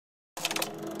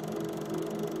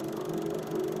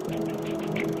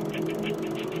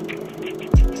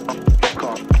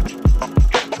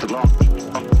Hey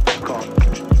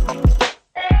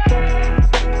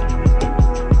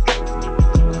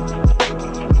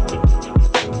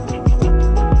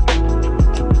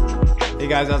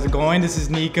guys, how's it going? This is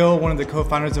Nico, one of the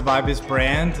co-founders of Ibis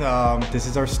brand. This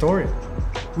is our story.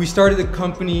 We started the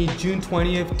company June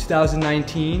 20th,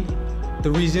 2019.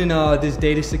 The reason this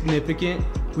date is significant,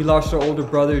 we lost our older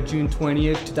brother June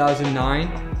 20th,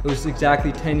 2009. It was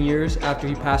exactly 10 years after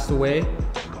he passed away.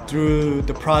 Through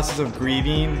the process of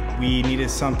grieving, we needed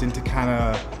something to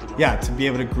to be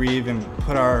able to grieve and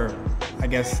put our,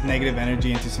 negative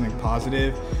energy into something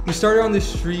positive. We started on the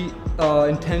street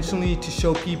intentionally to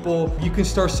show people you can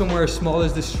start somewhere as small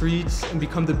as the streets and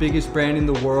become the biggest brand in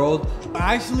the world.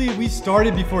 Actually, we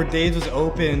started before Dave's was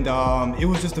opened. It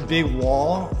was just a big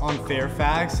wall on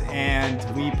Fairfax, and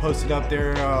we posted up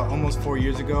there almost 4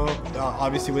 years ago.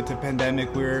 Obviously, with the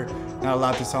pandemic, we were not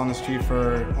allowed to sell on the street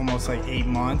for almost like 8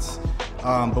 months.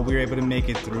 But we were able to make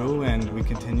it through, and we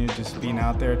continue just being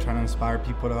out there trying to inspire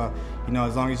people to,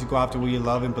 as long as you go after what you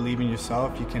love and believe in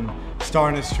yourself, you can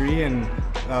start in the street and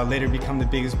later become the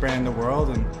biggest brand in the world,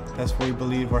 and that's where we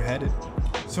believe we're headed.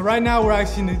 So right now we're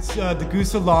actually in the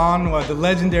Goose Salon, the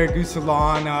legendary Goose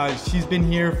Salon. She's been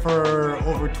here for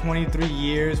over 23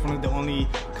 years, one of the only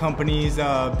companies,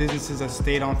 businesses that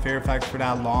stayed on Fairfax for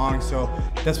that long. So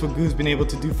that's what Goose been able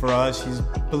to do for us. She's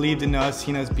believed in us,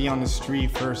 seen us be on the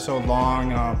street for so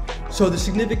long. So the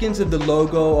significance of the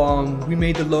logo, we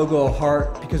made the logo a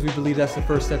heart because we believe that's the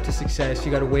first step to success.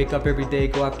 You gotta wake up every day,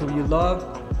 go after what you love,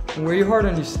 and wear your heart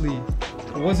on your sleeve.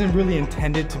 It wasn't really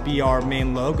intended to be our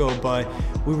main logo, but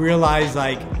we realized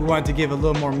we wanted to give a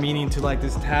little more meaning to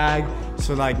this tag.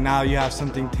 So now you have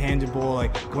something tangible,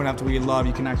 going after what you love.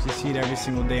 You can actually see it every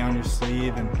single day on your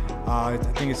sleeve, and I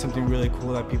think it's something really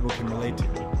cool that people can relate to.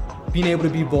 Being able to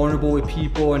be vulnerable with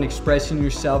people and expressing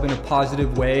yourself in a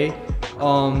positive way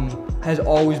has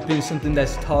always been something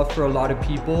that's tough for a lot of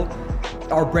people.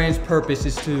 Our brand's purpose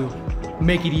is to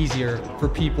make it easier for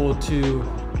people to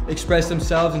express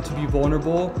themselves and to be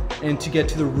vulnerable and to get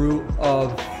to the root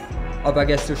of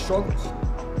their struggles.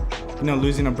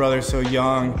 Losing a brother so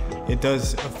young, it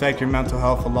does affect your mental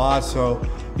health a lot. So,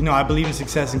 I believe in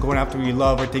success and going after what you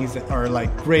love are things that are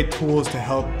great tools to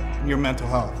help your mental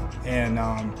health. And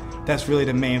that's really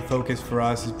the main focus for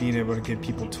us, is being able to give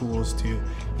people tools to,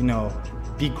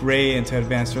 be great and to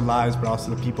advance their lives, but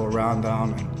also the people around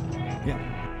them. And, yeah.